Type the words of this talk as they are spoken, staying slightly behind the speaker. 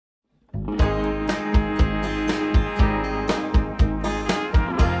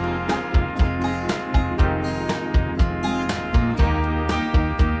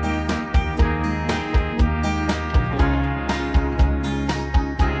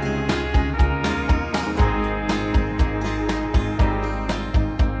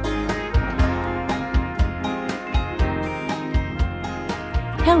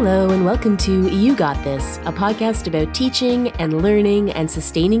Hello and welcome to You Got This, a podcast about teaching and learning and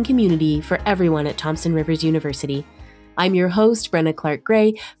sustaining community for everyone at Thompson Rivers University. I'm your host, Brenna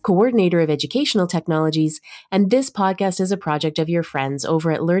Clark-Gray, Coordinator of Educational Technologies, and this podcast is a project of your friends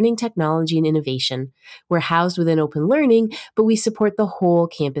over at Learning Technology and Innovation. We're housed within Open Learning, but we support the whole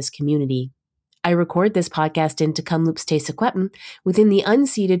campus community. I record this podcast in Tk'emlúps te Secwepemc within the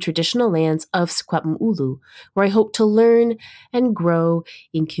unceded traditional lands of Secwepemc Ulu, where I hope to learn and grow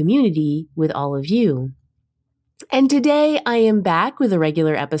in community with all of you. And today I am back with a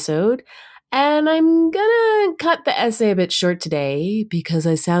regular episode, and I'm gonna cut the essay a bit short today because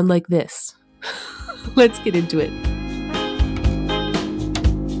I sound like this. Let's get into it.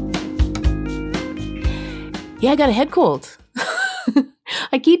 Yeah, I got a head cold.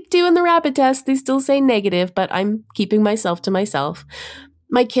 I keep doing the rapid test. They still say negative, but I'm keeping myself to myself.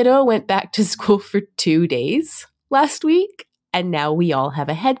 My kiddo went back to school for 2 days last week, and now we all have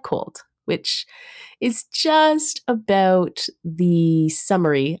a head cold, which is just about the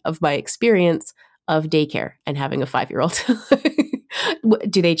summary of my experience of daycare and having a 5-year-old.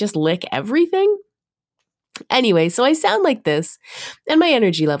 Do they just lick everything? Anyway, so I sound like this, and my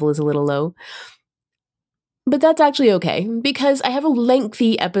energy level is a little low. But that's actually okay, because I have a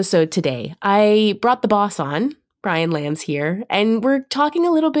lengthy episode today. I brought the boss on, Brian Lamb's here, and we're talking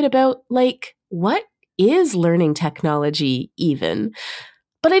a little bit about, what is learning technology even?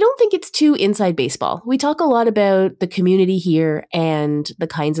 But I don't think it's too inside baseball. We talk a lot about the community here and the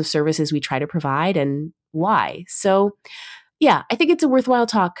kinds of services we try to provide and why. So, yeah, I think it's a worthwhile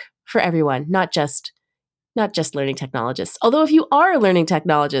talk for everyone, not just learning technologists. Although if you are a learning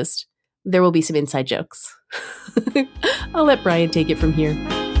technologist, there will be some inside jokes. I'll let Brian take it from here.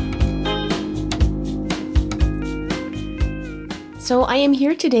 So I am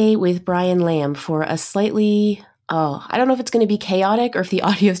here today with Brian Lamb for a slightly, I don't know if it's going to be chaotic or if the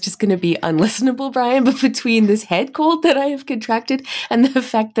audio is just going to be unlistenable, Brian, but between this head cold that I have contracted and the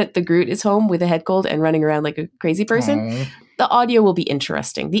fact that the Groot is home with a head cold and running around like a crazy person, the audio will be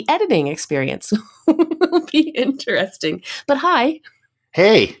interesting. The editing experience will be interesting. But hi.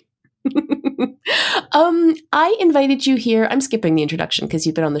 Hey. I invited you here. I'm skipping the introduction because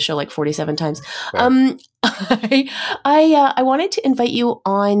you've been on the show like 47 times. I wanted to invite you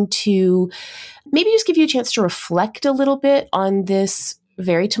on to maybe just give you a chance to reflect a little bit on this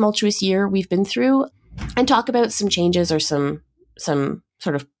very tumultuous year we've been through and talk about some changes or some sort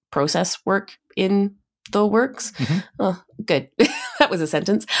of process work in the works. Mm-hmm. Oh, good. That was a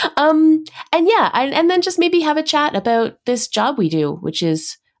sentence. And then just maybe have a chat about this job we do, which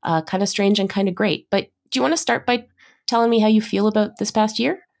is kind of strange and kind of great. But do you want to start by telling me how you feel about this past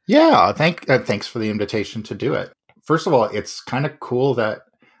year? Yeah, thanks for the invitation to do it. First of all, it's kind of cool that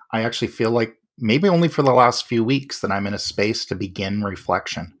I actually feel like maybe only for the last few weeks that I'm in a space to begin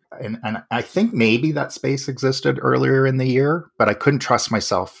reflection. And I think maybe that space existed earlier in the year, but I couldn't trust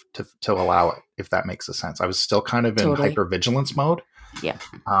myself to allow it, if that makes a sense. I was still kind of in hypervigilance mode. Yeah.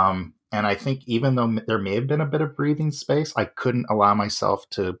 And I think even though there may have been a bit of breathing space, I couldn't allow myself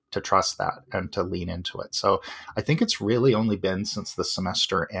to trust that and to lean into it. So I think it's really only been since the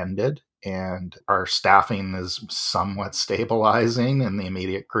semester ended and our staffing is somewhat stabilizing in the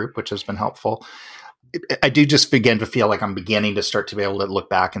immediate group, which has been helpful. I do just begin to feel like I'm beginning to start to be able to look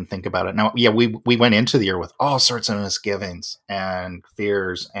back and think about it. Now, yeah, we went into the year with all sorts of misgivings and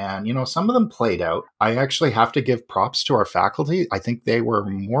fears, and, some of them played out. I actually have to give props to our faculty. I think they were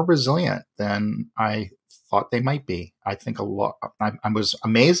more resilient than I thought they might be. I think a lot. I was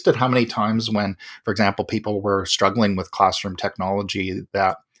amazed at how many times when, for example, people were struggling with classroom technology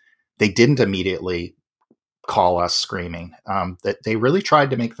that they didn't immediately call us screaming, that they really tried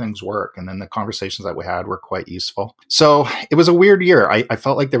to make things work. And then the conversations that we had were quite useful. So it was a weird year. I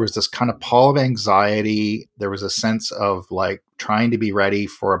felt like there was this kind of pall of anxiety. There was a sense of trying to be ready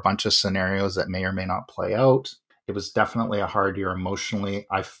for a bunch of scenarios that may or may not play out. It was definitely a hard year emotionally.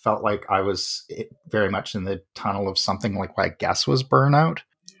 I felt like I was very much in the tunnel of something like what I guess was burnout.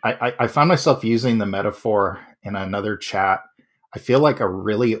 I found myself using the metaphor in another chat. I feel like a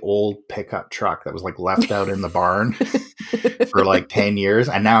really old pickup truck that was left out in the barn for 10 years.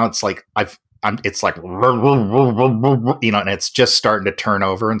 And now it's and it's just starting to turn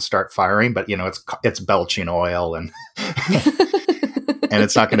over and start firing, but it's belching oil and and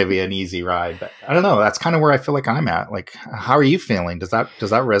it's not going to be an easy ride. But I don't know. That's kind of where I feel like I'm at. How are you feeling? Does that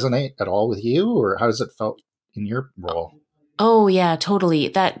resonate at all with you, or how does it felt in your role? Oh, yeah, totally.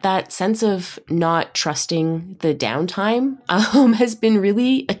 That sense of not trusting the downtime has been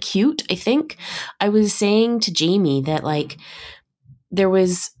really acute, I think. I was saying to Jamie that there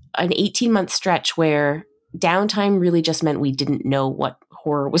was an 18-month stretch where downtime really just meant we didn't know what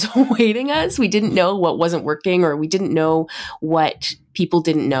horror was awaiting us. We didn't know what wasn't working, or we didn't know what people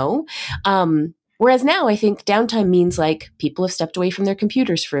didn't know. Whereas now I think downtime means like people have stepped away from their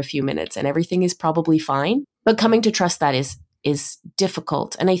computers for a few minutes and everything is probably fine. But coming to trust that is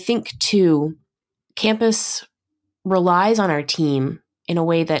difficult. And I think too, campus relies on our team in a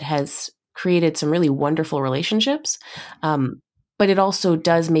way that has created some really wonderful relationships. But it also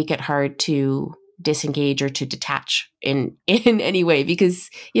does make it hard to disengage or to detach in any way because,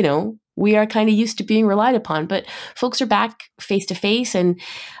 you know, we are kind of used to being relied upon, but folks are back face to face. And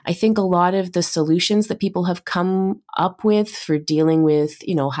I think a lot of the solutions that people have come up with for dealing with,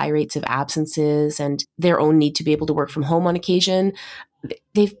 you know, high rates of absences and their own need to be able to work from home on occasion,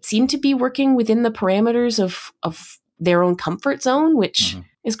 they seem to be working within the parameters of their own comfort zone, which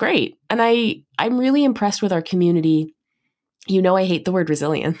is great. And I'm really impressed with our community. You know, I hate the word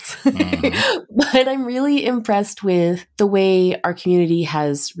resilience, but I'm really impressed with the way our community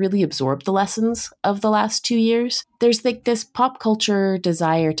has really absorbed the lessons of the last 2 years. There's like this pop culture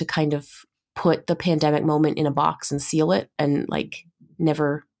desire to kind of put the pandemic moment in a box and seal it and like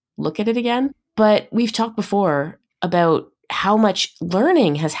never look at it again. But we've talked before about how much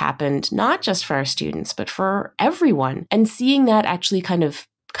learning has happened, not just for our students, but for everyone. And seeing that actually kind of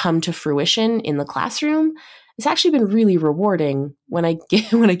come to fruition in the classroom, it's actually been really rewarding when I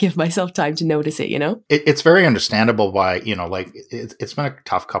give myself time to notice it, you know? It's very understandable why, you know, like it's been a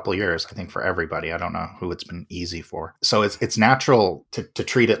tough couple of years, I think, for everybody. I don't know who it's been easy for. So it's natural to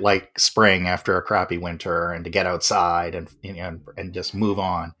treat it like spring after a crappy winter and to get outside and, you know, and just move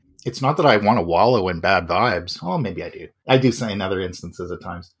on. It's not that I want to wallow in bad vibes. Oh, maybe I do. I do say in other instances at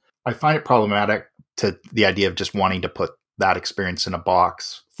times. I find it problematic to the idea of just wanting to put that experience in a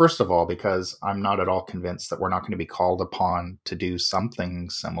box. First of all, because I'm not at all convinced that we're not going to be called upon to do something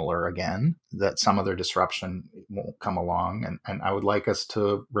similar again, that some other disruption won't come along. And I would like us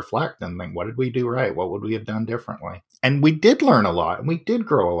to reflect and think, what did we do right? What would we have done differently? And we did learn a lot and we did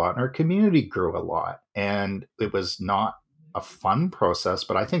grow a lot and our community grew a lot. And it was not a fun process,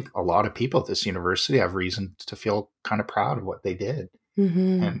 but I think a lot of people at this university have reason to feel kind of proud of what they did.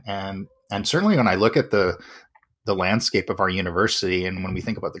 And certainly when I look at the landscape of our university, and when we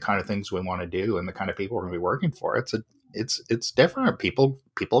think about the kind of things we want to do and the kind of people we're going to be working for, it's different. People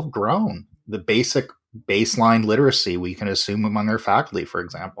have grown. The basic baseline literacy we can assume among our faculty, for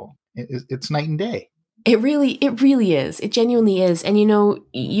example, it's night and day. It really is. It genuinely is. And you know,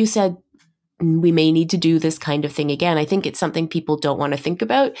 you said we may need to do this kind of thing again. I think it's something people don't want to think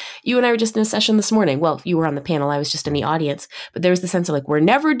about. You and I were just in a session this morning. Well, you were on the panel. I was just in the audience. But there was the sense of like, we're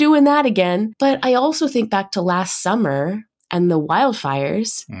never doing that again. But I also think back to last summer and the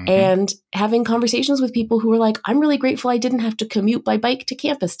wildfires and having conversations with people who were like, I'm really grateful I didn't have to commute by bike to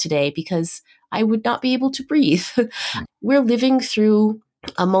campus today because I would not be able to breathe. We're living through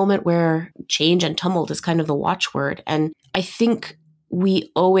a moment where change and tumult is kind of the watchword. And I think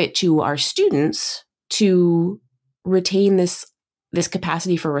we owe it to our students to retain this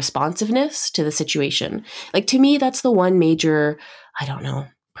capacity for responsiveness to the situation. Like, to me, that's the one major, I don't know,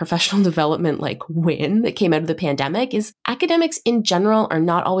 professional development like win that came out of the pandemic is academics in general are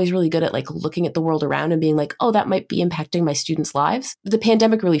not always really good at like looking at the world around and being like, oh, that might be impacting my students' lives. The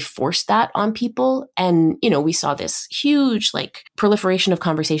pandemic really forced that on people. And, you know, we saw this huge like proliferation of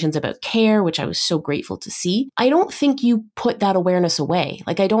conversations about care, which I was so grateful to see. I don't think you put that awareness away.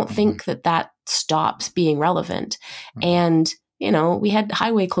 Like, I don't think that stops being relevant. And you know, we had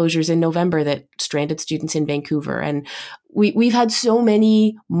highway closures in November that stranded students in Vancouver. And we've had so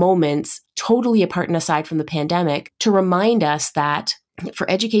many moments totally apart and aside from the pandemic to remind us that for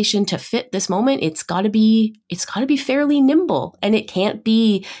education to fit this moment, it's got to be fairly nimble, and it can't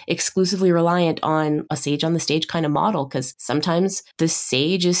be exclusively reliant on a sage on the stage kind of model, because sometimes the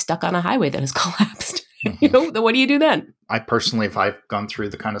sage is stuck on a highway that has collapsed. You know, what do you do then? I personally, if I've gone through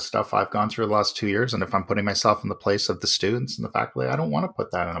the kind of stuff I've gone through the last 2 years, and if I'm putting myself in the place of the students and the faculty, I don't want to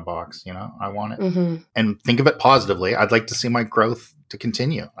put that in a box. You know, I want it and think of it positively. I'd like to see my growth to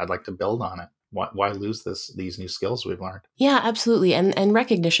continue. I'd like to build on it. Why lose these new skills we've learned? Yeah, absolutely. And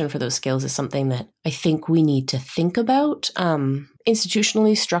recognition for those skills is something that I think we need to think about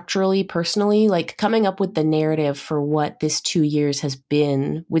institutionally, structurally, personally, like coming up with the narrative for what this 2 years has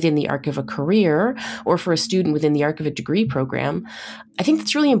been within the arc of a career or for a student within the arc of a degree program. I think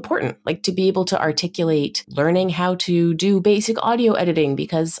that's really important, like to be able to articulate learning how to do basic audio editing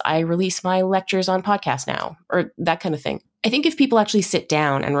because I release my lectures on podcast now, or that kind of thing. I think if people actually sit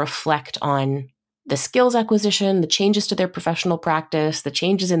down and reflect on the skills acquisition, the changes to their professional practice, the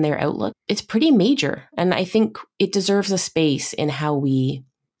changes in their outlook, it's pretty major. And I think it deserves a space in how we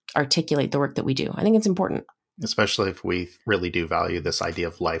articulate the work that we do. I think it's important. especially if we really do value this idea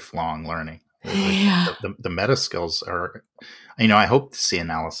of lifelong learning. Yeah. The meta skills are, I hope to see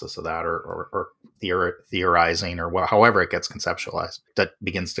analysis of that or theorizing or however it gets conceptualized that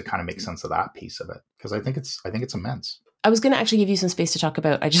begins to kind of make sense of that piece of it. Because I think it's immense. I was going to actually give you some space to talk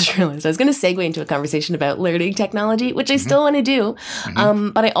about. I just realized I was going to segue into a conversation about learning technology, which I still want to do.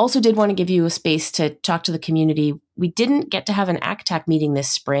 But I also did want to give you a space to talk to the community. We didn't get to have an ACTAC meeting this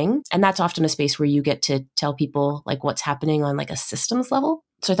spring, and that's often a space where you get to tell people like what's happening on like a systems level.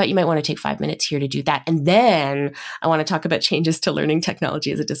 So I thought you might want to take 5 minutes here to do that. And then I want to talk about changes to learning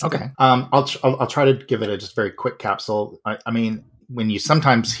technology as a discipline. Okay. I'll try to give it a just very quick capsule. I mean, when you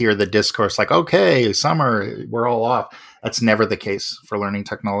sometimes hear the discourse like, okay, summer, we're all off. That's never the case for learning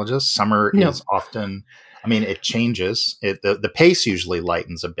technologists. Summer is often, it changes. The pace usually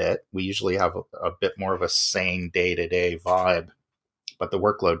lightens a bit. We usually have a bit more of a sane day-to-day vibe, but the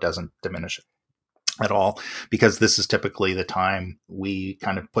workload doesn't diminish at all, because this is typically the time we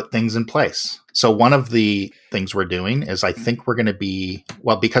kind of put things in place. So one of the things we're doing is I think we're going to be,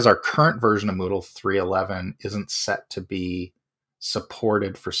 because our current version of Moodle 3.11 isn't set to be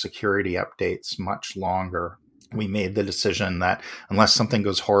supported for security updates much longer, we made the decision that unless something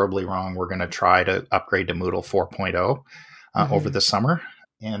goes horribly wrong, we're going to try to upgrade to Moodle 4.0 over the summer.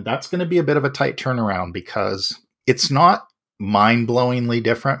 And that's going to be a bit of a tight turnaround because it's not mind-blowingly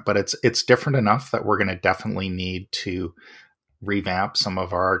different, but it's different enough that we're going to definitely need to revamp some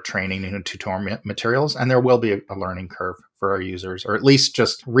of our training and tutorial materials, and there will be a learning curve for our users, or at least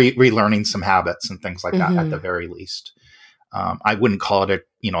just relearning some habits and things like that at the very least. I wouldn't call it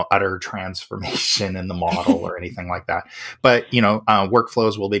a utter transformation in the model or anything like that, but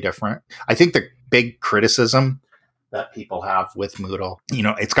workflows will be different. I think the big criticism that people have with Moodle,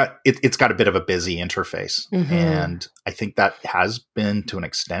 it's got a bit of a busy interface, and I think that has been to an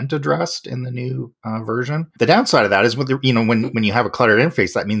extent addressed in the new version. The downside of that is when you have a cluttered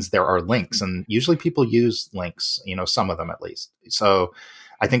interface, that means there are links, and usually people use links, some of them at least. So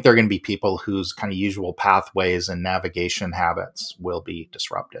I think there are going to be people whose kind of usual pathways and navigation habits will be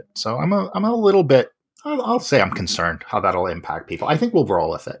disrupted. So I'm a little bit, I'll say I'm concerned how that'll impact people. I think we'll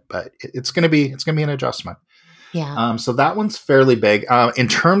roll with it, but it's going to be an adjustment. Yeah. So that one's fairly big. In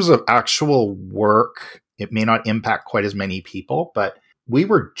terms of actual work, it may not impact quite as many people, but we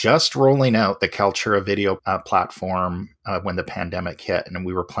were just rolling out the Kaltura video platform when the pandemic hit, and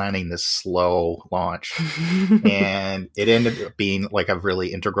we were planning this slow launch. And it ended up being like a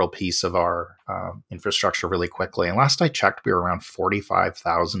really integral piece of our infrastructure really quickly. And last I checked, we were around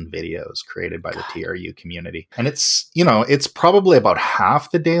 45,000 videos created by the TRU community. And it's probably about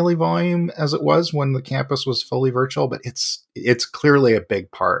half the daily volume as it was when the campus was fully virtual, but it's clearly a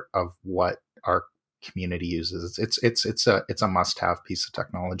big part of what our community uses. It's a must-have piece of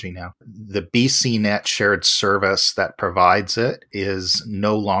technology now. The BCNet shared service that provides it is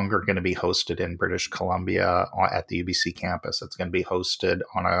no longer going to be hosted in British Columbia at the UBC campus. It's going to be hosted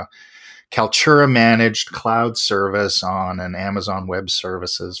on a Kaltura managed cloud service on an Amazon Web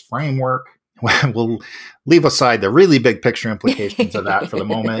Services framework. We'll leave aside the really big picture implications of that for the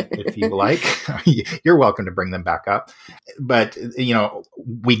moment, if you like. You're welcome to bring them back up. But,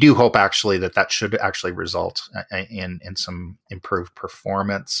 we do hope actually that should actually result in some improved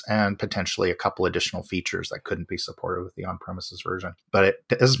performance and potentially a couple additional features that couldn't be supported with the on-premises version. But it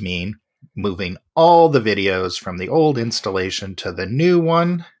does mean moving all the videos from the old installation to the new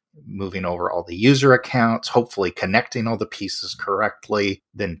one, moving over all the user accounts, hopefully connecting all the pieces correctly,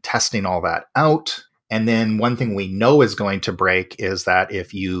 then testing all that out. And then one thing we know is going to break is that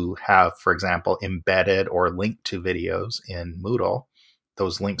if you have, for example, embedded or linked to videos in Moodle,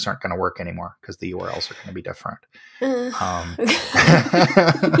 those links aren't going to work anymore because the URLs are going to be different.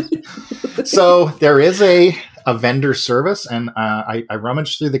 So there is a vendor service, and I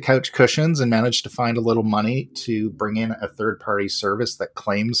rummaged through the couch cushions and managed to find a little money to bring in a third-party service that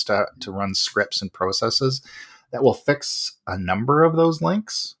claims to run scripts and processes that will fix a number of those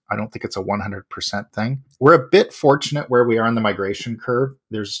links. I don't think it's a 100% thing. We're a bit fortunate where we are in the migration curve.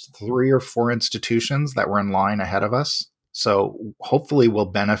 There's 3 or 4 institutions that were in line ahead of us. So hopefully we'll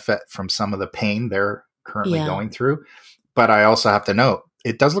benefit from some of the pain they're currently going through. But I also have to note,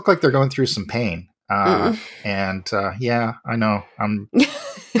 it does look like they're going through some pain. And I know.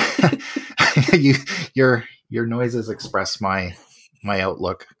 Your noises express my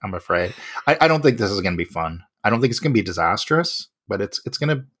outlook, I'm afraid. I don't think this is going to be fun. I don't think it's going to be disastrous, but it's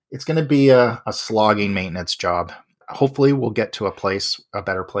going to be a slogging maintenance job. Hopefully we'll get to a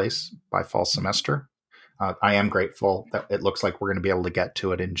better place by fall semester. I am grateful that it looks like we're going to be able to get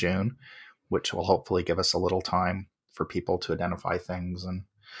to it in June, which will hopefully give us a little time for people to identify things and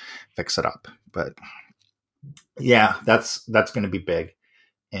fix it up. But Yeah, that's going to be big.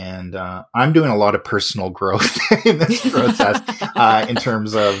 And I'm doing a lot of personal growth in this process in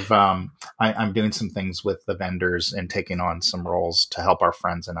terms of I'm doing some things with the vendors and taking on some roles to help our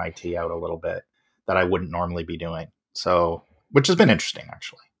friends in IT out a little bit that I wouldn't normally be doing. So, which has been interesting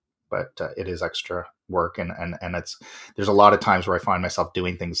actually, but it is extra work, and it's there's a lot of times where I find myself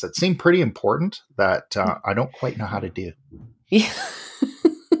doing things that seem pretty important that I don't quite know how to do. Yeah.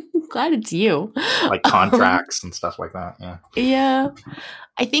 Glad it's you. Like contracts and stuff like that. Yeah. Yeah.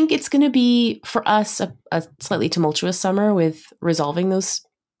 I think it's going to be for us a slightly tumultuous summer with resolving those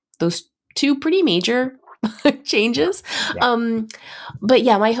two pretty major changes. Yeah. But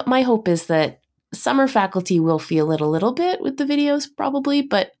yeah, my hope is that summer faculty will feel it a little bit with the videos probably,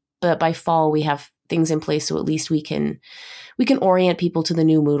 but by fall we have things in place so at least we can orient people to the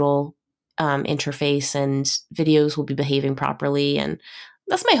new Moodle interface, and videos will be behaving properly. And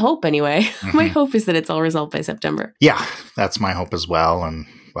that's my hope anyway. Mm-hmm. My hope is that it's all resolved by September. Yeah, that's my hope as well. And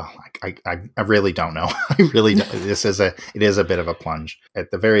well, I really don't know. I really don't. It is a bit of a plunge.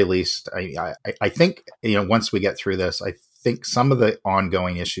 At the very least, I think, once we get through this, I think some of the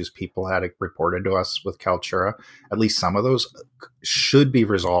ongoing issues people had reported to us with Kaltura, at least some of those should be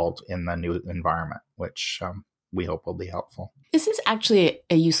resolved in the new environment, which we hope will be helpful. This is actually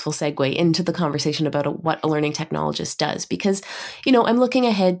a useful segue into the conversation about what a learning technologist does, because, I'm looking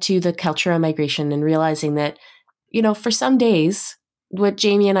ahead to the Kaltura migration and realizing that, for some days, what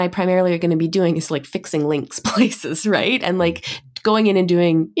Jamie and I primarily are going to be doing is like fixing links places, right? And like going in and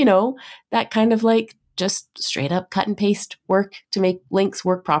doing, that kind of like just straight up cut and paste work to make links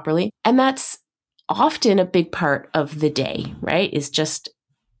work properly. And that's often a big part of the day, right? Is just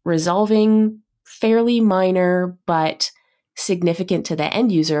resolving fairly minor but significant to the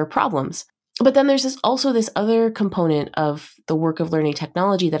end user problems. But then there's also this other component of the work of learning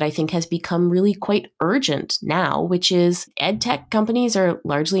technology that I think has become really quite urgent now, which is ed tech companies are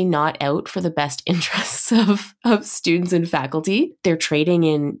largely not out for the best interests of students and faculty. They're trading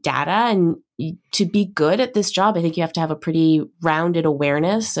in data, and to be good at this job, I think you have to have a pretty rounded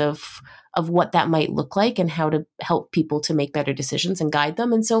awareness of what that might look like and how to help people to make better decisions and guide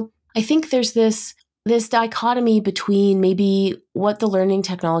them. And so I think there's this dichotomy between maybe what the learning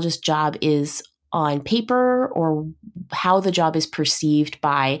technologist job is on paper or how the job is perceived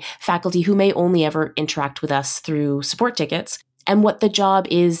by faculty who may only ever interact with us through support tickets, and what the job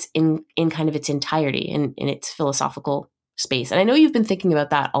is in kind of its entirety, in its philosophical space. And I know you've been thinking about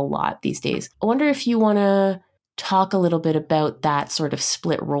that a lot these days. I wonder if you want to talk a little bit about that sort of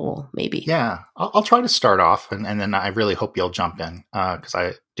split role, maybe. Yeah, I'll try to start off, and then I really hope you'll jump in because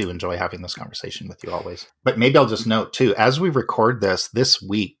I do enjoy having this conversation with you always. But maybe I'll just note too, as we record this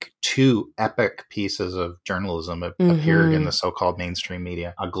week, 2 epic pieces of journalism appeared in the so-called mainstream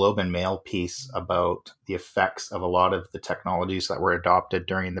media. A Globe and Mail piece about the effects of a lot of the technologies that were adopted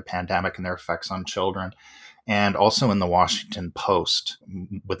during the pandemic and their effects on children. And also in the Washington Post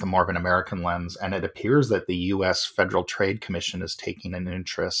with a more of an American lens. And it appears that the U.S. Federal Trade Commission is taking an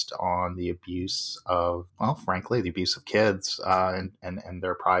interest on the abuse of, well, frankly, the abuse of kids and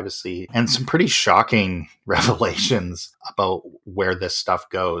their privacy, and some pretty shocking revelations about where this stuff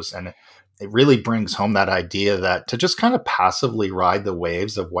goes. And it really brings home that idea that to just kind of passively ride the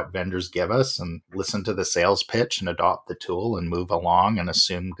waves of what vendors give us and listen to the sales pitch and adopt the tool and move along and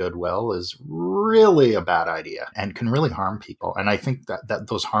assume goodwill is really a bad idea and can really harm people. And I think that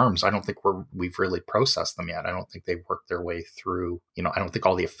those harms, I don't think we've really processed them yet. I don't think they've worked their way through, I don't think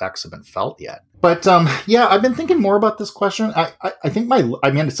all the effects have been felt yet. But yeah, I've been thinking more about this question. I think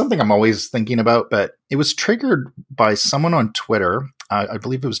it's something I'm always thinking about, but it was triggered by someone on Twitter. I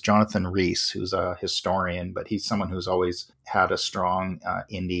believe it was Jonathan Rees, who's a historian, but he's someone who's always had a strong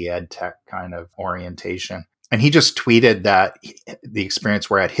indie ed tech kind of orientation. And he just tweeted that the experience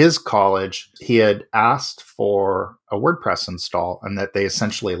where at his college, he had asked for a WordPress install and that they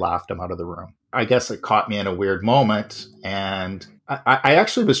essentially laughed him out of the room. I guess it caught me in a weird moment. And I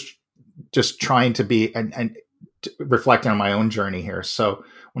actually was just trying to be and reflecting on my own journey here. So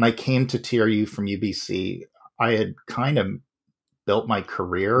when I came to TRU from UBC, I had kind of built my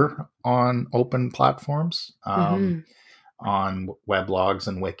career on open platforms, on weblogs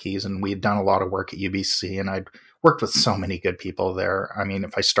and wikis. And we had done a lot of work at UBC, and I'd worked with so many good people there. I mean,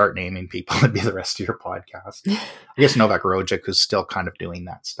 if I start naming people, it'd be the rest of your podcast. I guess Novak Rojic, who's still kind of doing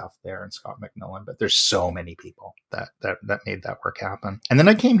that stuff there, and Scott McMillan, but there's so many people that made that work happen. And then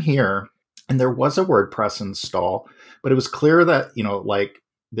I came here, and there was a WordPress install, but it was clear that,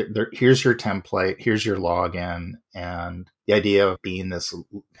 here's your template, here's your login, and the idea of being this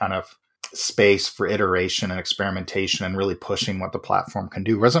kind of space for iteration and experimentation and really pushing what the platform can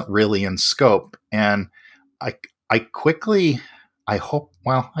do wasn't really in scope. And I quickly, I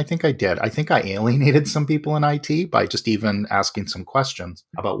think I did. I think I alienated some people in IT by just even asking some questions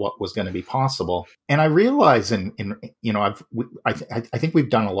about what was going to be possible. And I realize I think we've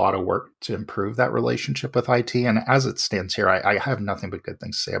done a lot of work to improve that relationship with IT. And as it stands here, I have nothing but good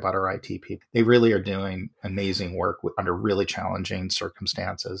things to say about our IT people. They really are doing amazing work under really challenging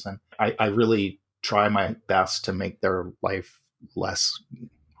circumstances. And I really try my best to make their life less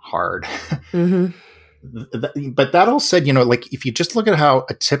hard. Mm-hmm. But that all said, like if you just look at how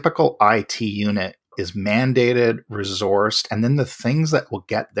a typical IT unit is mandated, resourced, and then the things that will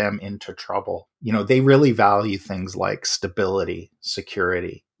get them into trouble, they really value things like stability,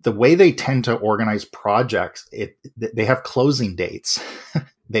 security. The way they tend to organize projects, they have closing dates.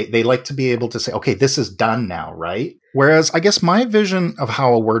 They like to be able to say, okay, this is done now, right? Whereas I guess my vision of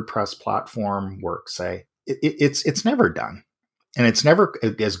how a WordPress platform works, it's never done. And it's never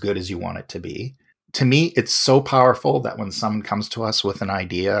as good as you want it to be. To me, it's so powerful that when someone comes to us with an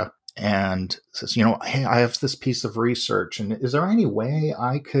idea and says, hey, I have this piece of research, and is there any way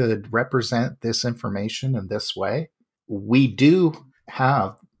I could represent this information in this way? We do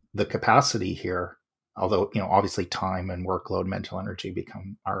have the capacity here, although, obviously time and workload, mental energy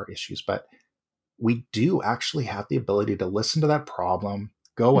become our issues, but we do actually have the ability to listen to that problem,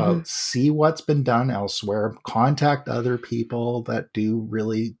 go out, see what's been done elsewhere, contact other people that do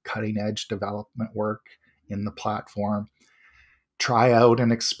really cutting edge development work in the platform, try out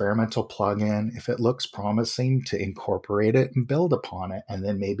an experimental plugin. If it looks promising, to incorporate it and build upon it, and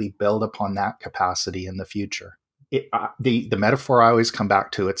then maybe build upon that capacity in the future. The metaphor I always come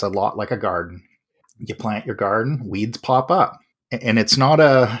back to, it's a lot like a garden. You plant your garden, weeds pop up. And it's not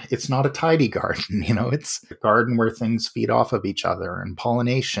a tidy garden, it's a garden where things feed off of each other and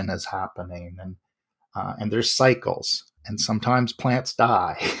pollination is happening, and there's cycles, and sometimes plants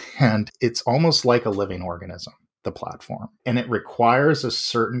die, and it's almost like a living organism, the platform, and it requires a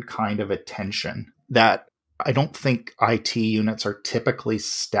certain kind of attention that I don't think IT units are typically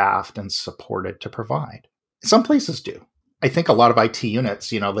staffed and supported to provide. Some places do. I think a lot of IT units,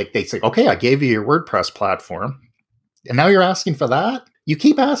 like they say, okay, I gave you your WordPress platform, and now you're asking for that? You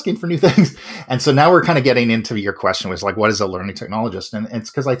keep asking for new things. And so now we're kind of getting into your question, was like, what is a learning technologist? And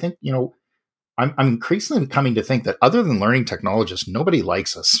it's because I think, I'm increasingly coming to think that other than learning technologists, nobody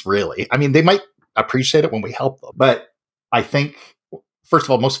likes us, really. I mean, they might appreciate it when we help them. But I think, first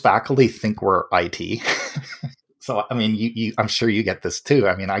of all, most faculty think we're IT. So, I mean, I'm sure you get this too.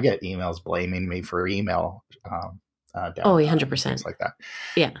 I mean, I get emails blaming me for email. 100%. Things like that.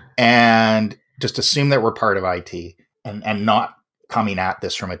 Yeah. And just assume that we're part of IT. And not coming at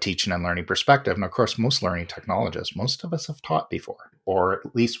this from a teaching and learning perspective. And of course, most learning technologists, most of us have taught before, or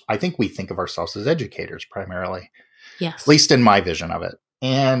at least I think we think of ourselves as educators primarily. Yes. At least in my vision of it.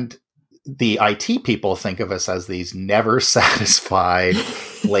 And the IT people think of us as these never satisfied,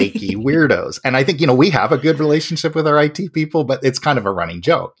 flaky weirdos. And I think, we have a good relationship with our IT people, but it's kind of a running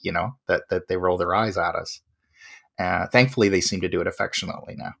joke, that they roll their eyes at us. Thankfully, they seem to do it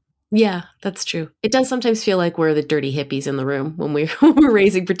affectionately now. Yeah, that's true. It does sometimes feel like we're the dirty hippies in the room when we're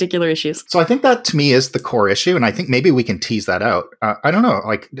raising particular issues. So I think that to me is the core issue. And I think maybe we can tease that out. I don't know.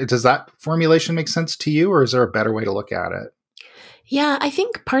 Like, does that formulation make sense to you, or is there a better way to look at it? Yeah, I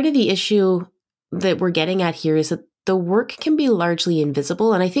think part of the issue that we're getting at here is that the work can be largely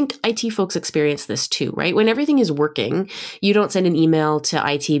invisible. And I think IT folks experience this too, right? When everything is working, you don't send an email to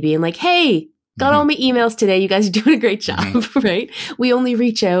IT being like, hey, got all my emails today. You guys are doing a great job, right? We only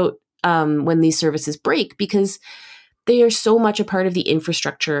reach out when these services break because they are so much a part of the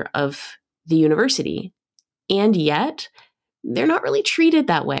infrastructure of the university. And yet they're not really treated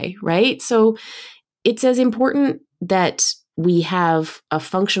that way, right? So it's as important that we have a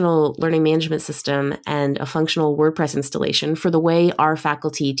functional learning management system and a functional WordPress installation for the way our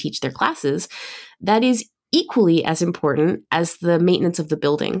faculty teach their classes. That is equally as important as the maintenance of the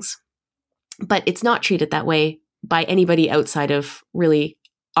buildings. But it's not treated that way by anybody outside of really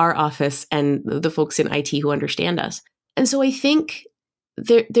our office and the folks in IT who understand us. And so I think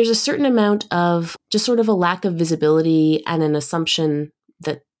there's a certain amount of just sort of a lack of visibility and an assumption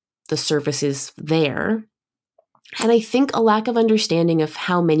that the service is there. And I think a lack of understanding of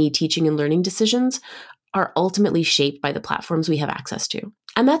how many teaching and learning decisions are ultimately shaped by the platforms we have access to.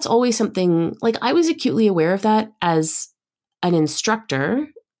 And that's always something, like I was acutely aware of that as an instructor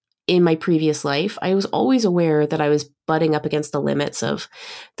in my previous life. I was always aware that I was butting up against the limits of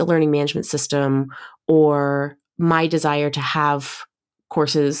the learning management system or my desire to have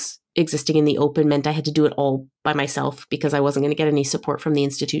courses existing in the open meant I had to do it all by myself because I wasn't going to get any support from the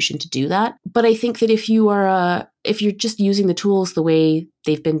institution to do that. But I think that if you're just using the tools the way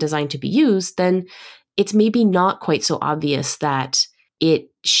they've been designed to be used, then it's maybe not quite so obvious that it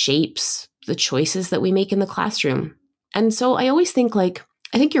shapes the choices that we make in the classroom. And so I always think like,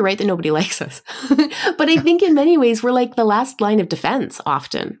 I think you're right that nobody likes us. But I think in many ways, we're like the last line of defense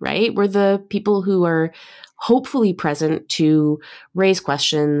often, right? We're the people who are hopefully present to raise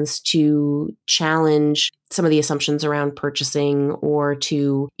questions, to challenge some of the assumptions around purchasing, or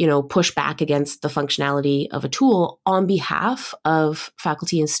to, push back against the functionality of a tool on behalf of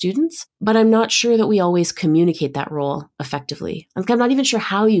faculty and students. But I'm not sure that we always communicate that role effectively. I'm not even sure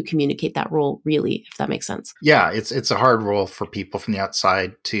how you communicate that role really, if that makes sense. Yeah, it's a hard role for people from the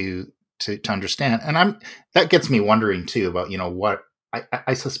outside to understand. And that gets me wondering too about, what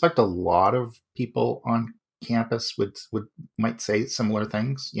I suspect a lot of people on campus might say similar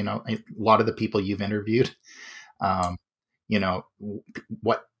things. A lot of the people you've interviewed,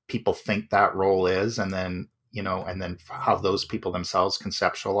 what people think that role is, and then how those people themselves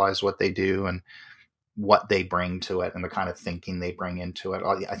conceptualize what they do and what they bring to it and the kind of thinking they bring into it.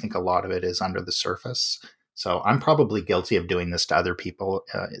 I think a lot of it is under the surface. So I'm probably guilty of doing this to other people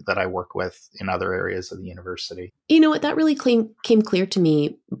that I work with in other areas of the university. You know what? That really came clear to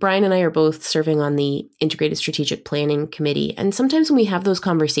me. Brian and I are both serving on the Integrated Strategic Planning Committee. And sometimes when we have those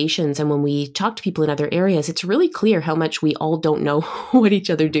conversations and when we talk to people in other areas, it's really clear how much we all don't know what each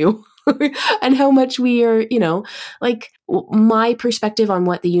other do. And how much we are, like my perspective on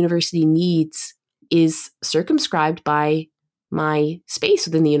what the university needs is circumscribed by my space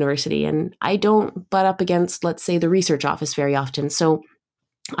within the university. And I don't butt up against, let's say, the research office very often. So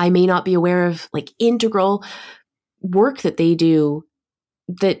I may not be aware of like integral work that they do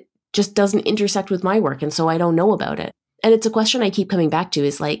that just doesn't intersect with my work. And so I don't know about it. And it's a question I keep coming back to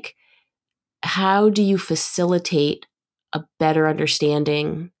is like, how do you facilitate a better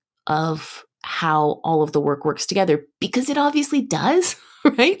understanding of how all of the work works together? Because it obviously does.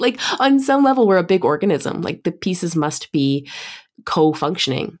 Right? Like on some level, we're a big organism. Like the pieces must be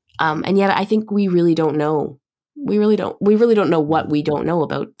co-functioning. And yet I think we really don't know. We really don't know what we don't know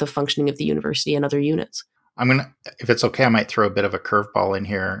about the functioning of the university and other units. If it's okay, I might throw a bit of a curveball in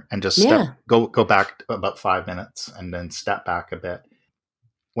here and just go back about 5 minutes and then step back a bit.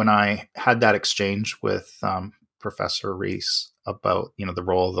 When I had that exchange with Professor Rees about, the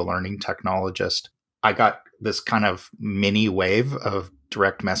role of the learning technologist, I got this kind of mini wave of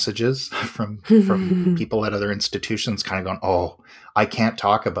direct messages from people at other institutions kind of going, oh, I can't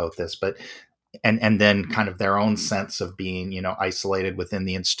talk about this, but and then kind of their own sense of being, isolated within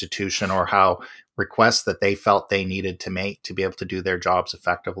the institution, or how requests that they felt they needed to make to be able to do their jobs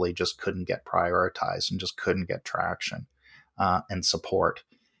effectively just couldn't get prioritized and just couldn't get traction and support.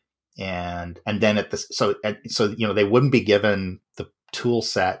 And then so they wouldn't be given the tool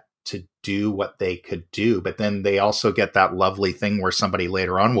set to do what they could do, but then they also get that lovely thing where somebody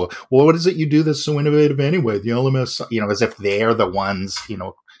later on will, well, what is it you do that's so innovative anyway? The LMS, as if they're the ones,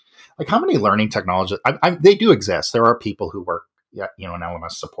 like how many learning technologies, they do exist. There are people who work, in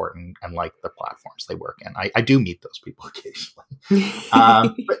LMS support and like the platforms they work in. I do meet those people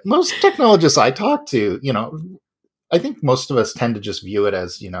occasionally. But most technologists I talk to, I think most of us tend to just view it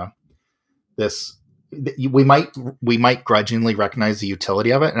as, this, we might grudgingly recognize the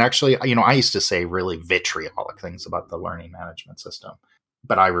utility of it. And actually, I used to say really vitriolic things about the learning management system,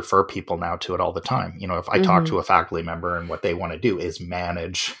 but I refer people now to it all the time. If I talk to a faculty member and what they want to do is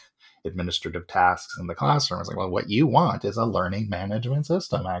manage administrative tasks in the classroom, I was like, well, what you want is a learning management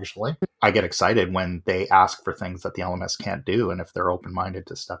system. Actually, I get excited when they ask for things that the LMS can't do, and if they're open-minded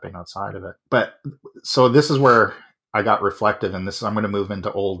to stepping outside of it. But so this is where I got reflective, and I'm going to move into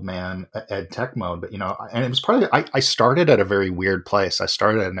old man ed tech mode. But, and it was probably, I started at a very weird place. I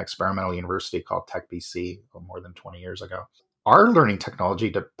started at an experimental university called Tech BC more than 20 years ago. Our learning technology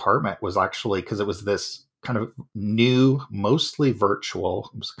department was actually, because it was this kind of new, mostly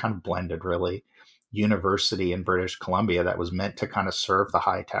virtual, it was kind of blended really, university in British Columbia that was meant to kind of serve the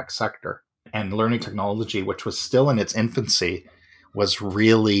high tech sector. And learning technology, which was still in its infancy, was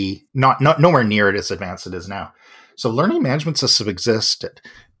really not nowhere near it as advanced as it is now. So learning management system existed,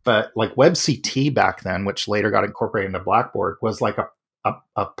 but like WebCT back then, which later got incorporated into Blackboard, was like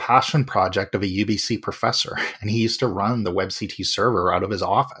a passion project of a UBC professor. And he used to run the WebCT server out of his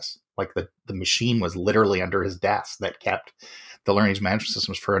office. Like the machine was literally under his desk that kept the learning management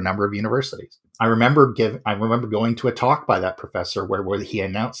systems for a number of universities. I remember going to a talk by that professor where he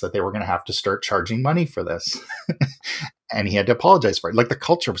announced that they were going to have to start charging money for this. And he had to apologize for it. Like the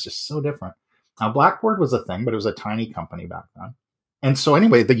culture was just so different. Now, Blackboard was a thing, but it was a tiny company back then. And so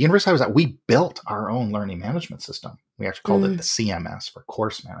anyway, the university I was at, we built our own learning management system. We actually called it the CMS, for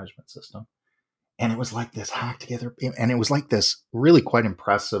course management system. And it was like this hacked together, and it was like this really quite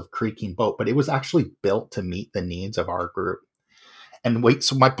impressive creaking boat, but it was actually built to meet the needs of our group. And wait,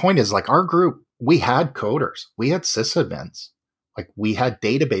 so my point is, like, our group, we had coders, we had sysadmins, like we had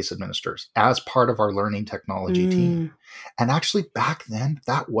database administrators as part of our learning technology team. And actually back then,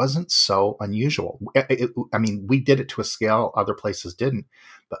 that wasn't so unusual. I mean, we did it to a scale other places didn't,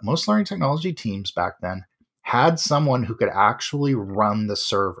 but most learning technology teams back then had someone who could actually run the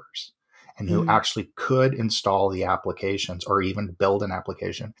servers and who actually could install the applications or even build an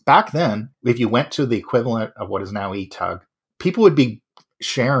application. Back then, if you went to the equivalent of what is now eTug, people would be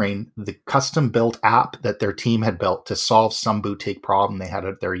sharing the custom built app that their team had built to solve some boutique problem they had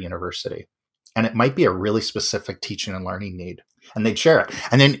at their university. And it might be a really specific teaching and learning need. And they'd share it.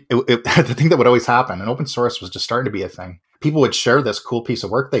 And then the thing that would always happen, and open source was just starting to be a thing. People would share this cool piece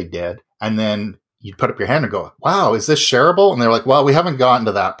of work they did. And then you'd put up your hand and go, wow, is this shareable? And they're like, well, we haven't gotten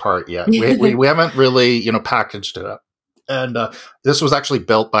to that part yet. We haven't really, packaged it up. And this was actually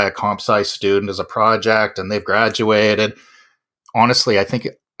built by a comp sci student as a project, and they've graduated. Honestly, I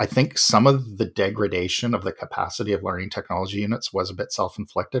think some of the degradation of the capacity of learning technology units was a bit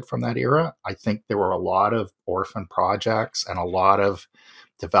self-inflicted from that era. I think there were a lot of orphan projects and a lot of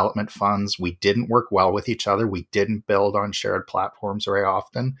development funds. We didn't work well with each other. We didn't build on shared platforms very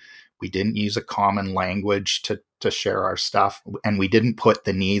often. We didn't use a common language to share our stuff. And we didn't put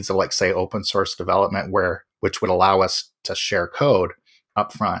the needs of, like, say, open source development which would allow us to share code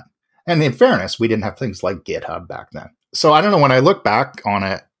up front. And in fairness, we didn't have things like GitHub back then. So I don't know, when I look back on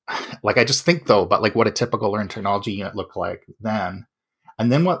it, like, I just think though about like what a typical learning technology unit looked like then, and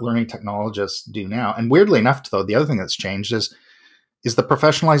then what learning technologists do now. And weirdly enough, though, the other thing that's changed is the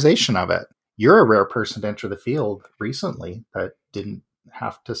professionalization of it. You're a rare person to enter the field recently that didn't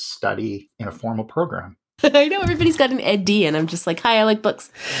have to study in a formal program. I know everybody's got an Ed D, and I'm just like, hi, I like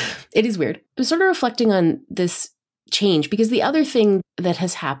books. It is weird. I'm sort of reflecting on this change because the other thing that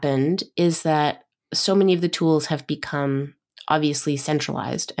has happened is that so many of the tools have become obviously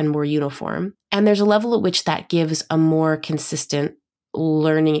centralized and more uniform. And there's a level at which that gives a more consistent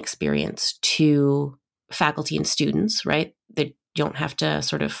learning experience to faculty and students, right? They don't have to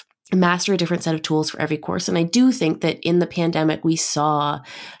sort of master a different set of tools for every course. And I do think that in the pandemic, we saw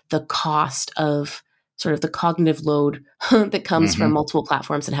the cost of sort of the cognitive load that comes from multiple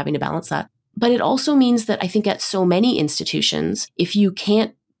platforms and having to balance that. But it also means that I think at so many institutions, if you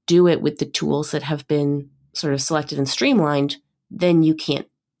can't do it with the tools that have been sort of selected and streamlined, then you can't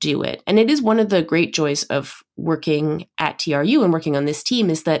do it. And it is one of the great joys of working at TRU and working on this team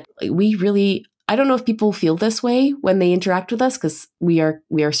is that we really, I don't know if people feel this way when they interact with us because we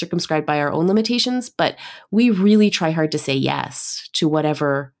are circumscribed by our own limitations, but we really try hard to say yes to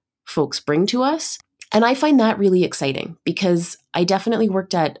whatever folks bring to us. And I find that really exciting because I definitely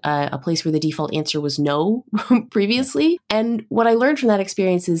worked at a place where the default answer was no previously. And what I learned from that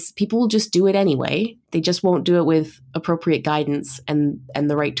experience is people will just do it anyway. They just won't do it with appropriate guidance and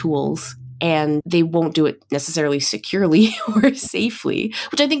the right tools. And they won't do it necessarily securely or safely,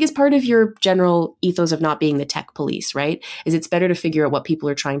 which I think is part of your general ethos of not being the tech police, right? Is it's better to figure out what people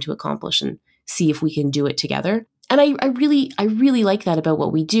are trying to accomplish and see if we can do it together. And I really like that about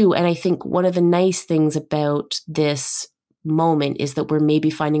what we do. And I think one of the nice things about this moment is that we're maybe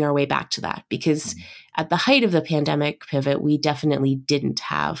finding our way back to that because at the height of the pandemic pivot, we definitely didn't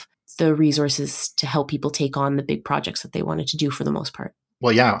have the resources to help people take on the big projects that they wanted to do for the most part.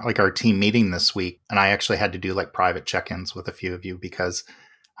 Well, yeah, like our team meeting this week, and I actually had to do like private check-ins with a few of you because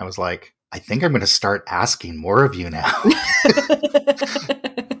I was like, I think I'm going to start asking more of you now.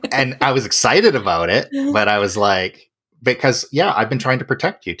 And I was excited about it, but I was like, because yeah, I've been trying to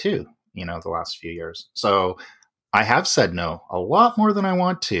protect you too, the last few years. So I have said no a lot more than I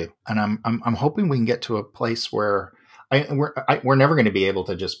want to. And I'm hoping we can get to a place where we're never going to be able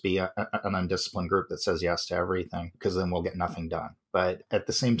to just be an undisciplined group that says yes to everything because then we'll get nothing done. But at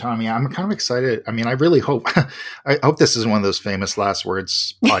the same time, yeah, I'm kind of excited. I mean, I really hope, I hope this is one of those famous last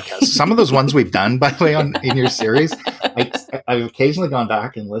words podcasts. Some of those ones we've done, by the way, in your series, I've occasionally gone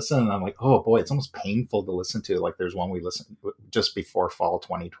back and listened and I'm like, oh boy, it's almost painful to listen to. Like there's one we listened just before fall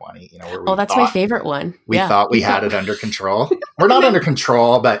 2020, where that's my favorite one. We thought we had it under control. We're not under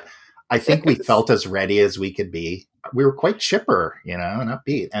control, but I think we felt as ready as we could be. We were quite chipper, and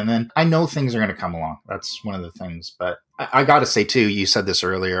upbeat. And then I know things are going to come along. That's one of the things. But I got to say, too, you said this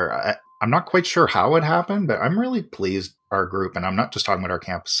earlier. I'm not quite sure how it happened, but I'm really pleased our group, and I'm not just talking about our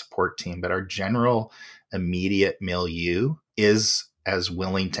campus support team, but our general immediate milieu is as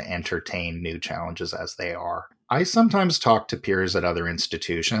willing to entertain new challenges as they are. I sometimes talk to peers at other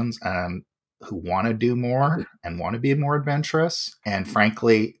institutions who want to do more and want to be more adventurous. And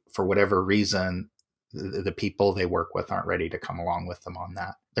frankly, for whatever reason, the people they work with aren't ready to come along with them on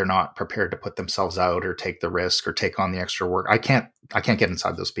that. They're not prepared to put themselves out or take the risk or take on the extra work. I can't get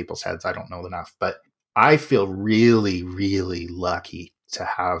inside those people's heads. I don't know enough, but I feel really, really lucky to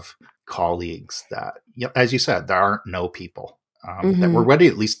have colleagues that, as you said, there aren't no people that we're ready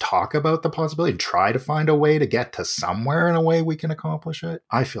to at least talk about the possibility and try to find a way to get to somewhere in a way we can accomplish it.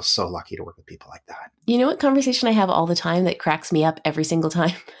 I feel so lucky to work with people like that. You know what conversation I have all the time that cracks me up every single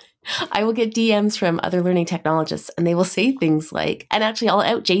time? I will get DMs from other learning technologists and they will say things like, and actually I'll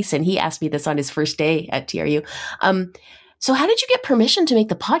out Jason. He asked me this on his first day at TRU. So how did you get permission to make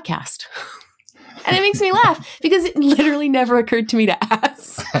the podcast? And it makes me laugh because it literally never occurred to me to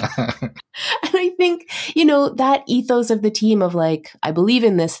ask. And I think, that ethos of the team of like, I believe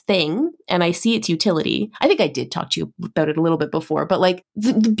in this thing and I see its utility. I think I did talk to you about it a little bit before, but like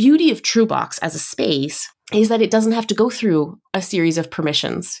the beauty of TrueBox as a space is that it doesn't have to go through a series of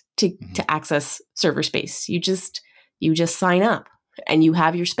permissions to access server space. You just sign up and you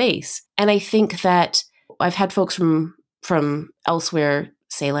have your space. And I think that I've had folks from elsewhere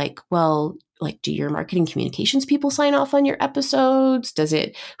say like, well, like, do your marketing communications people sign off on your episodes?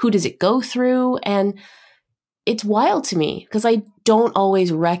 Who does it go through? And it's wild to me because I don't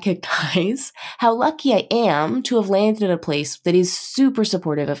always recognize how lucky I am to have landed at a place that is super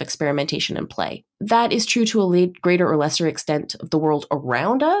supportive of experimentation and play. That is true to a greater or lesser extent of the world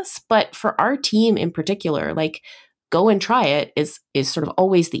around us. But for our team in particular, like, go and try it is sort of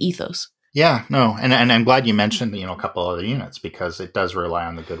always the ethos. Yeah, no. And I'm glad you mentioned, a couple other units because it does rely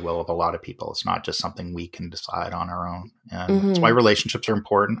on the goodwill of a lot of people. It's not just something we can decide on our own. And that's why relationships are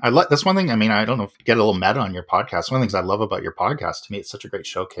important. That's one thing. I mean, I don't know if you get a little meta on your podcast. One of the things I love about your podcast, to me, it's such a great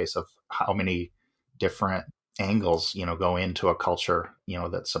showcase of how many different angles, go into a culture,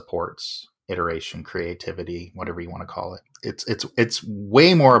 that supports iteration, creativity, whatever you want to call it. It's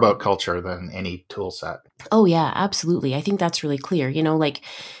way more about culture than any tool set. Oh yeah, absolutely. I think that's really clear. Like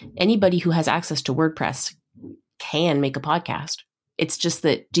anybody who has access to WordPress can make a podcast. It's just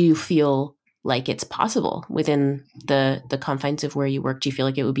that, do you feel like it's possible within the confines of where you work? Do you feel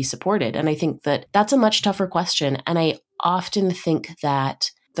like it would be supported? And I think that that's a much tougher question. And I often think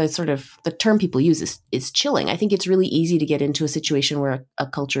that the term people use is chilling. I think it's really easy to get into a situation where a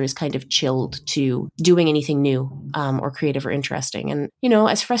culture is kind of chilled to doing anything new or creative or interesting. And,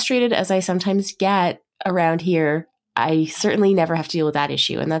 as frustrated as I sometimes get around here, I certainly never have to deal with that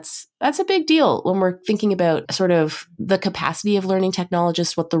issue. And that's a big deal when we're thinking about sort of the capacity of learning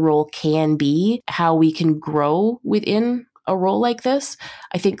technologists, what the role can be, how we can grow within a role like this.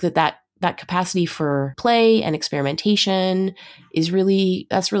 I think that capacity for play and experimentation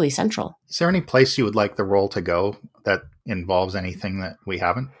that's really central. Is there any place you would like the role to go that involves anything that we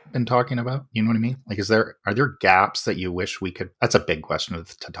haven't been talking about? You know what I mean? Like, are there gaps that you wish we could? That's a big question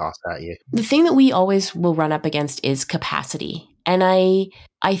to toss at you. The thing that we always will run up against is capacity. And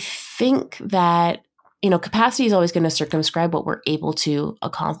I think that, capacity is always going to circumscribe what we're able to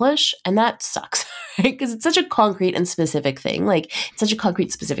accomplish. And that sucks, right? Because it's such a concrete and specific thing. Like, it's such a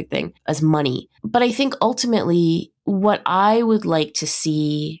concrete, specific thing as money. But I think ultimately what I would like to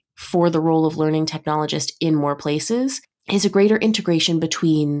see for the role of learning technologist in more places is a greater integration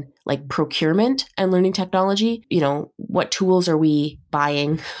between like procurement and learning technology. What tools are we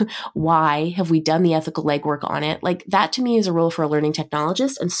buying? Why have we done the ethical legwork on it? Like, that to me is a role for a learning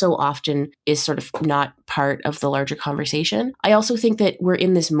technologist and so often is sort of not part of the larger conversation. I also think that we're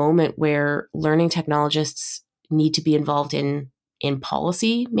in this moment where learning technologists need to be involved in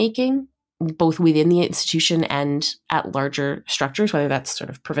policy making, both within the institution and at larger structures, whether that's sort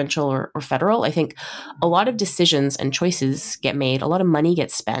of provincial or federal. I think a lot of decisions and choices get made, a lot of money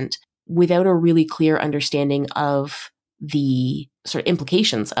gets spent without a really clear understanding of the sort of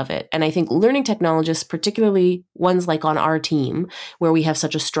implications of it. And I think learning technologists, particularly ones like on our team, where we have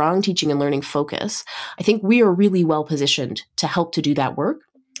such a strong teaching and learning focus, I think we are really well positioned to help to do that work.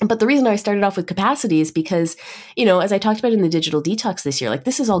 But the reason I started off with capacity is because, as I talked about in the digital detox this year, like,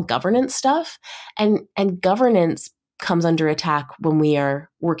 this is all governance stuff, and governance comes under attack when we are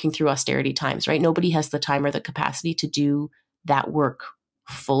working through austerity times, right? Nobody has the time or the capacity to do that work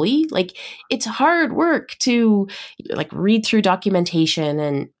fully. Like, it's hard work to like read through documentation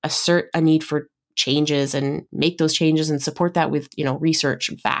and assert a need for changes and make those changes and support that with, research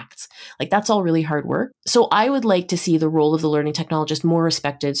and facts. Like, that's all really hard work. So I would like to see the role of the learning technologist more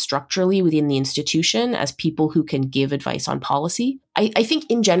respected structurally within the institution as people who can give advice on policy. I think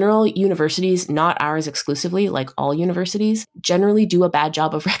in general, universities, not ours exclusively, like all universities, generally do a bad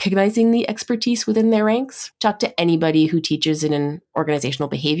job of recognizing the expertise within their ranks. Talk to anybody who teaches in an organizational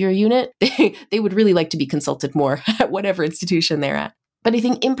behavior unit. They would really like to be consulted more at whatever institution they're at. But I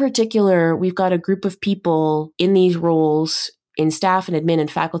think in particular, we've got a group of people in these roles, in staff and admin and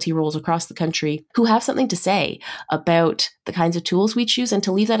faculty roles across the country, who have something to say about the kinds of tools we choose, and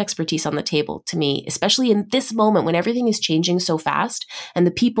to leave that expertise on the table, to me, especially in this moment when everything is changing so fast and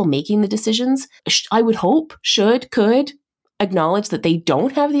the people making the decisions, I would hope, could acknowledge that they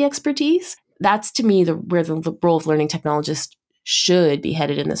don't have the expertise. That's, to me, where the role of learning technologist should be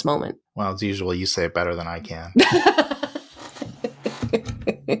headed in this moment. Well, as usual, you say it better than I can.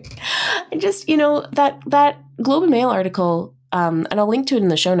 Just, that Globe and Mail article, and I'll link to it in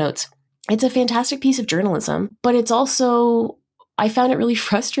the show notes. It's a fantastic piece of journalism, but it's also, I found it really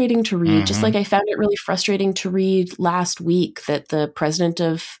frustrating to read, just like I found it really frustrating to read last week that the president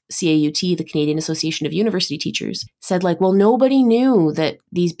of CAUT, the Canadian Association of University Teachers, said well, nobody knew that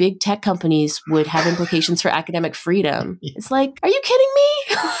these big tech companies would have implications for academic freedom. It's like, are you kidding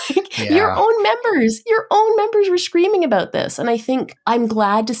me? Your own members were screaming about this. And I think I'm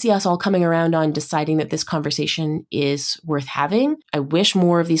glad to see us all coming around on deciding that this conversation is worth having. I wish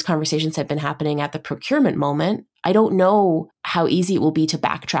more of these conversations had been happening at the procurement moment. I don't know how easy it will be to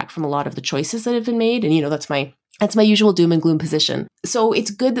backtrack from a lot of the choices that have been made. And, that's my usual doom and gloom position. So it's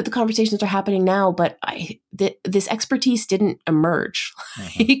good that the conversations are happening now, but this expertise didn't emerge.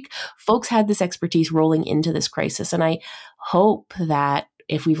 Folks had this expertise rolling into this crisis. And I hope that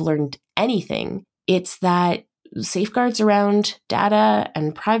if we've learned anything, it's that safeguards around data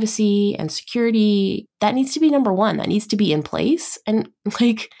and privacy and security, that needs to be number one. That needs to be in place. And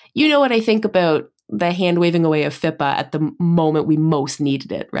what I think about the hand waving away of FIPA at the moment we most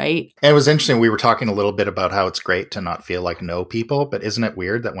needed it, right? And it was interesting. We were talking a little bit about how it's great to not feel like no people, but isn't it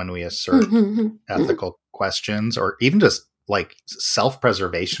weird that when we assert ethical questions, or even just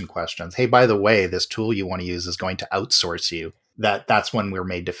self-preservation questions, hey, by the way, this tool you want to use is going to outsource you, that's when we're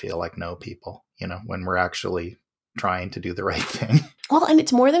made to feel like no people, when we're actually trying to do the right thing. Well, and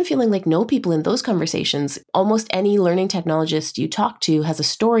it's more than feeling like no people in those conversations. Almost any learning technologist you talk to has a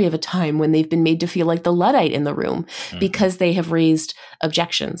story of a time when they've been made to feel like the Luddite in the room because they have raised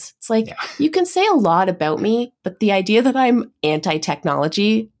objections. It's like, you can say a lot about me, but the idea that I'm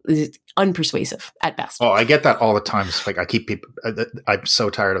anti-technology is unpersuasive at best. Oh, I get that all the time. It's like, I keep people, I'm so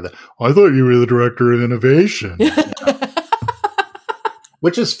tired of that. I thought you were the director of innovation.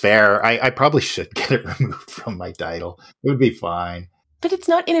 Which is fair. I probably should get it removed from my title. It would be fine. But it's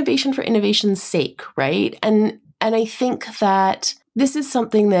not innovation for innovation's sake, right? And I think that this is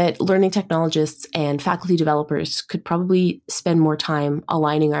something that learning technologists and faculty developers could probably spend more time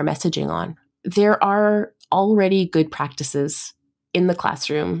aligning our messaging on. There are already good practices in the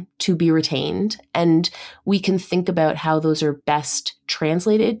classroom to be retained, and we can think about how those are best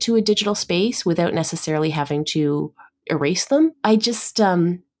translated to a digital space without necessarily having to erase them. I just,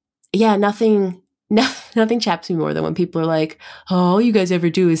 nothing chaps me more than when people are like, oh, all you guys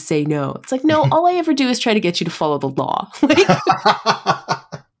ever do is say no. It's like, no, all I ever do is try to get you to follow the law.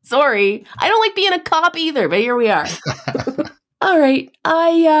 Sorry, I don't like being a cop either, but here we are. All right,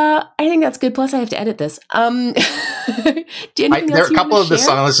 I think that's good. Plus, I have to edit this. Do you there are a couple of the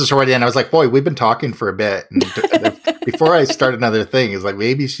silences already, and I was like, boy, we've been talking for a bit. And before I start another thing, it's like,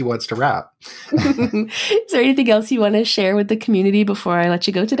 maybe she wants to wrap. Is there anything else you want to share with the community before I let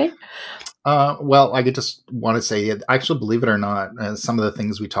you go today? Well, I just want to say, actually, believe it or not, some of the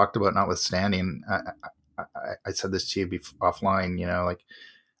things we talked about notwithstanding, I said this to you offline,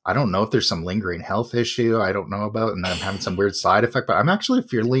 I don't know if there's some lingering health issue I don't know about, and I'm having some weird side effect, but I'm actually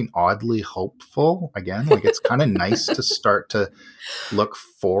feeling oddly hopeful again. It's kind of nice to start to look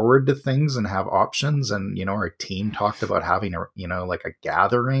forward to things and have options. And, our team talked about having a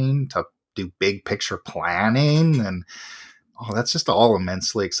gathering to do big picture planning, and that's just all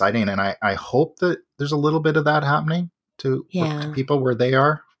immensely exciting. And I hope that there's a little bit of that happening to people where they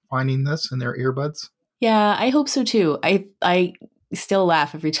are finding this in their earbuds. Yeah, I hope so too. I still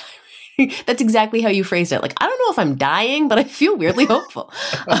laugh every time. That's exactly how you phrased it. I don't know if I'm dying, but I feel weirdly hopeful.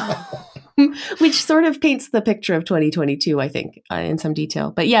 Which sort of paints the picture of 2022, I think, in some detail.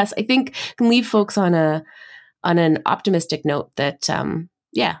 But yes, I think can leave folks on an optimistic note that,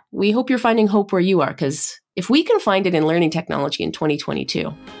 we hope you're finding hope where you are, because if we can find it in learning technology in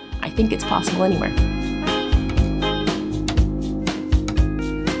 2022, I think it's possible anywhere.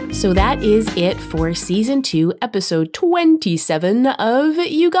 So that is it for Season 2, Episode 27 of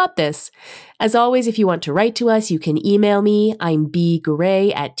You Got This. As always, if you want to write to us, you can email me. I'm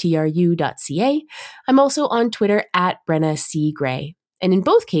bgray@tru.ca. I'm also on Twitter @BrennaCGray. And in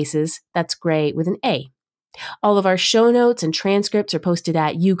both cases, that's Gray with an A. All of our show notes and transcripts are posted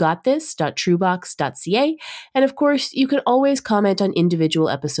at yougotthis.truebox.ca. And of course, you can always comment on individual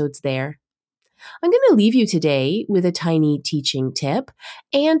episodes there. I'm going to leave you today with a tiny teaching tip.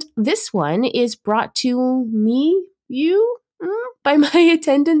 And this one is brought to you, by my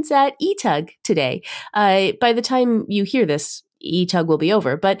attendance at ETUG today. By the time you hear this, ETUG will be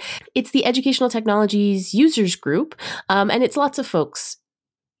over, but it's the Educational Technologies Users Group, and it's lots of folks,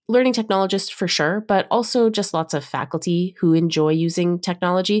 learning technologists for sure, but also just lots of faculty who enjoy using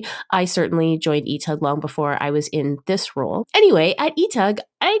technology. I certainly joined ETUG long before I was in this role. Anyway, at ETUG,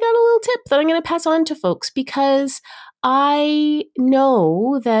 I got a little tip that I'm going to pass on to folks because I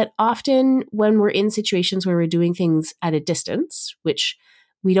know that often when we're in situations where we're doing things at a distance, which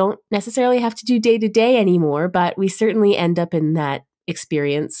we don't necessarily have to do day to day anymore, but we certainly end up in that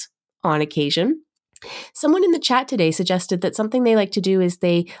experience on occasion. Someone in the chat today suggested that something they like to do is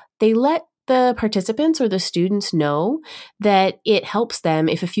they let the participants or the students know that it helps them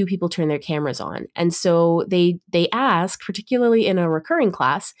if a few people turn their cameras on. And so they ask, particularly in a recurring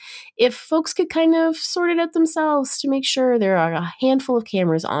class, if folks could kind of sort it out themselves to make sure there are a handful of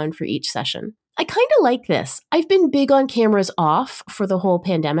cameras on for each session. I kind of like this. I've been big on cameras off for the whole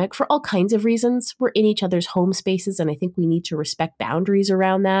pandemic for all kinds of reasons. We're in each other's home spaces, and I think we need to respect boundaries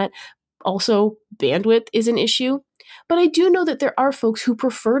around that. Also, bandwidth is an issue. But I do know that there are folks who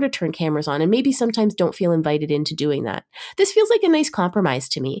prefer to turn cameras on and maybe sometimes don't feel invited into doing that. This feels like a nice compromise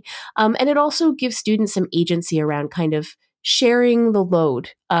to me. And it also gives students some agency around kind of sharing the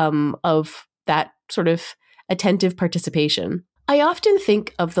load of that sort of attentive participation. I often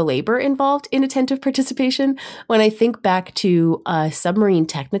think of the labor involved in attentive participation when I think back to a submarine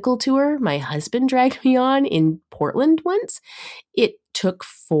technical tour my husband dragged me on in Portland once. It took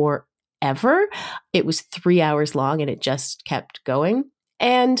forever. It was 3 hours long and it just kept going.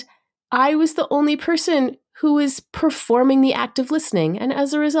 And I was the only person who was performing the act of listening. And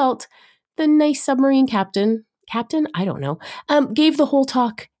as a result, the nice submarine captain, I don't know, gave the whole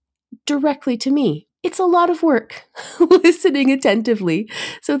talk directly to me. It's a lot of work listening attentively.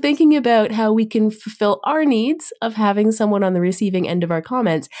 So thinking about how we can fulfill our needs of having someone on the receiving end of our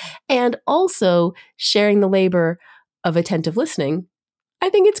comments and also sharing the labor of attentive listening,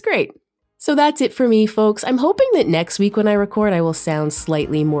 I think it's great. So that's it for me, folks. I'm hoping that next week when I record, I will sound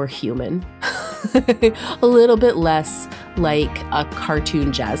slightly more human. A little bit less like a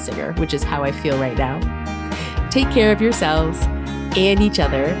cartoon jazz singer, which is how I feel right now. Take care of yourselves and each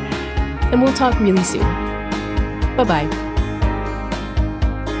other, and we'll talk really soon. Bye-bye.